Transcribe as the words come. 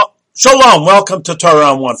Shalom, welcome to Torah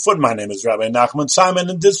on One Foot. My name is Rabbi Nachman Simon.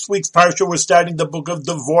 In this week's parsha, we're starting the book of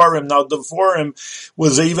Devorim. Now, Devorim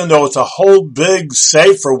was, even though it's a whole big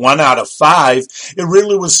sefer, 1 out of 5, it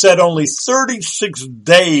really was said only 36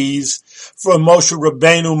 days for Moshe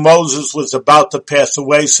Rabbeinu. Moses was about to pass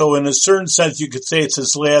away, so in a certain sense, you could say it's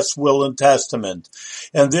his last will and testament.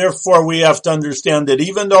 And therefore, we have to understand that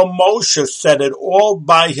even though Moshe said it all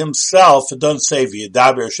by himself, it doesn't say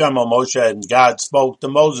V'yidaber Shema Moshe and God spoke to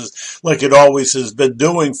Moses, like it always has been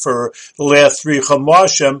doing for the last 3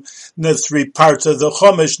 Chumash, the 3 parts of the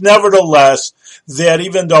Chumash. Nevertheless, that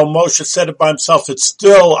even though Moshe said it by himself, it's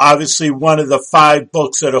still obviously one of the 5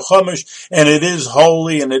 books of the Chumash, and it is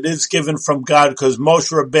holy, and it is given from God, because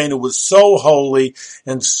Moshe Rabbeinu was so holy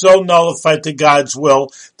and so nullified to God's will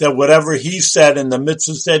that whatever he said and the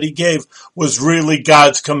mitzvahs that he gave was really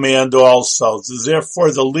God's command also.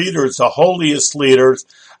 Therefore, the leaders, the holiest leaders,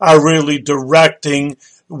 are really directing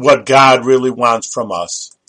what God really wants from us.